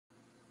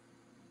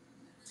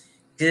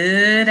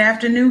Good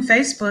afternoon,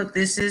 Facebook.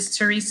 This is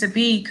Teresa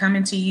B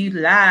coming to you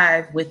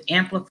live with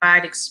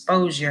amplified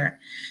exposure.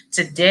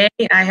 Today,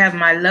 I have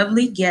my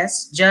lovely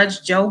guest,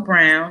 Judge Joe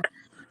Brown,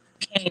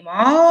 came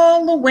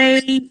all the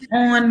way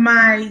on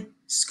my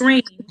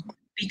screen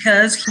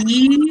because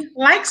he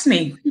likes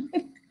me.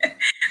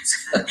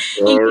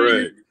 So All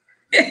right.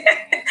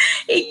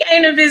 he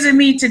came to visit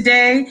me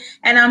today,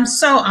 and I'm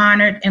so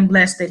honored and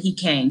blessed that he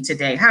came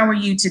today. How are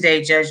you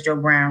today, Judge Joe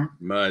Brown?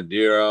 My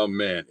dear, I'll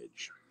manage.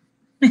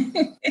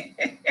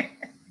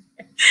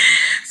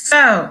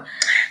 So,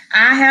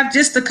 I have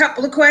just a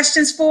couple of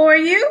questions for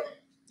you,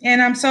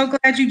 and I'm so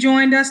glad you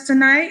joined us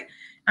tonight.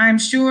 I'm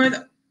sure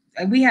that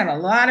we have a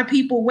lot of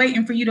people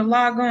waiting for you to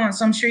log on,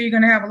 so I'm sure you're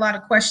going to have a lot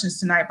of questions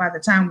tonight by the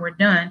time we're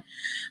done.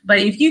 But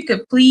if you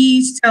could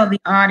please tell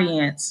the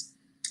audience,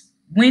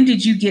 when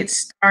did you get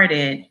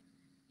started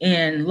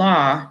in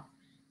law,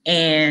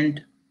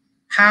 and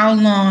how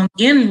long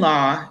in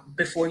law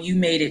before you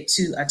made it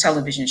to a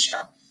television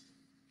show?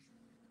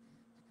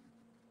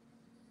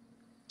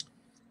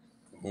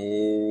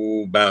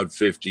 Oh, about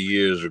 50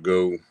 years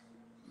ago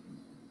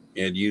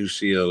at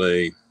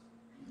UCLA.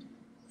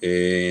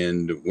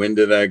 And when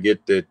did I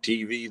get that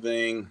TV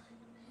thing?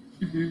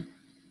 Mm-hmm.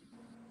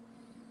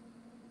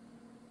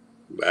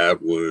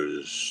 That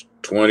was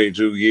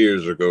 22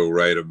 years ago,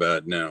 right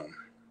about now.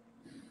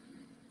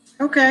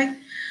 Okay.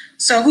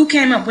 So who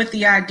came up with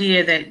the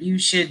idea that you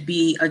should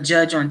be a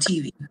judge on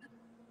TV?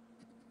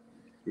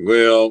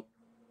 Well,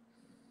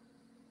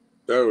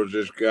 there was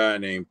this guy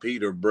named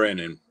Peter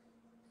Brennan.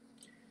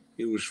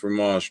 He was from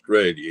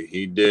Australia.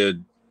 He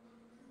did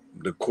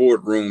the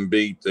courtroom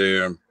beat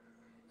there.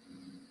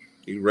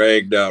 He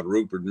ragged out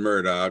Rupert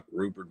Murdoch.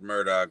 Rupert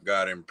Murdoch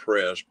got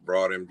impressed,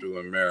 brought him to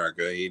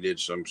America. He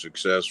did some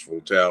successful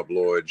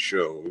tabloid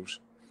shows.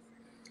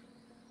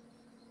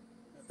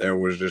 There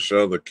was this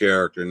other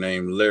character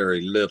named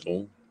Larry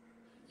Little.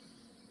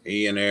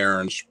 He and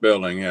Aaron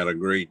Spelling had a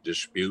great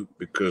dispute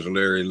because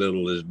Larry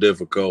Little is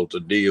difficult to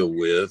deal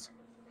with.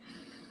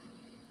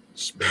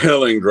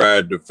 Spelling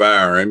tried to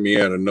fire him. He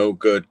had a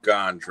no-cut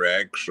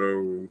contract,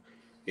 so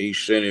he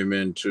sent him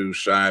into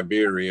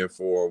Siberia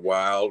for a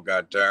while,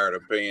 got tired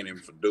of paying him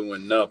for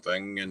doing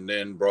nothing, and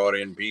then brought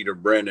in Peter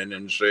Brennan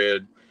and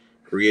said,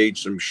 create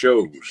some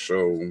shows.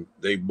 So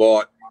they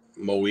bought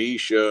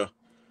Moesha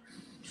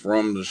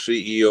from the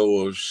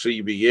CEO of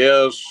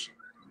CBS.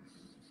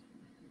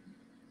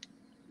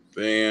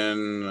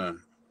 Then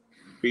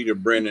Peter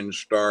Brennan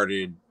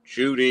started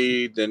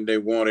Judy. Then they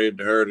wanted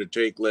her to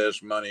take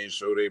less money,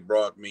 so they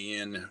brought me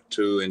in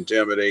to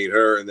intimidate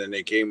her, and then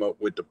they came up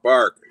with the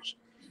Parkers.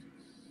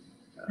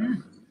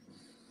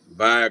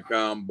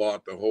 Viacom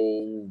bought the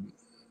whole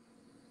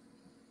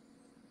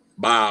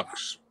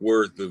box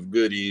worth of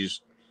goodies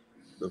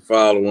the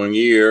following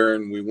year,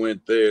 and we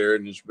went there,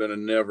 and it's been a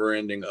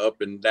never-ending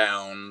up and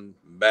down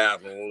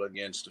battle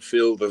against the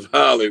filth of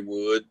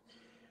Hollywood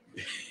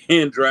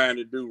and trying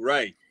to do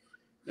right.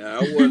 Now,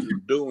 I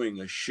wasn't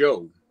doing a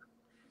show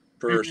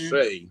per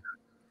se.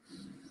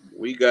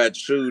 We got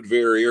sued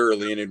very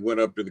early, and it went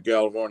up to the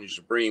California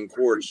Supreme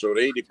Court, so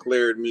they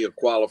declared me a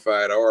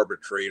qualified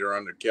arbitrator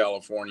under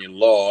California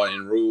law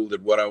and ruled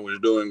that what I was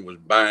doing was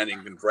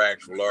binding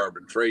contractual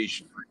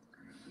arbitration.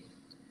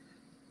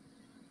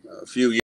 A few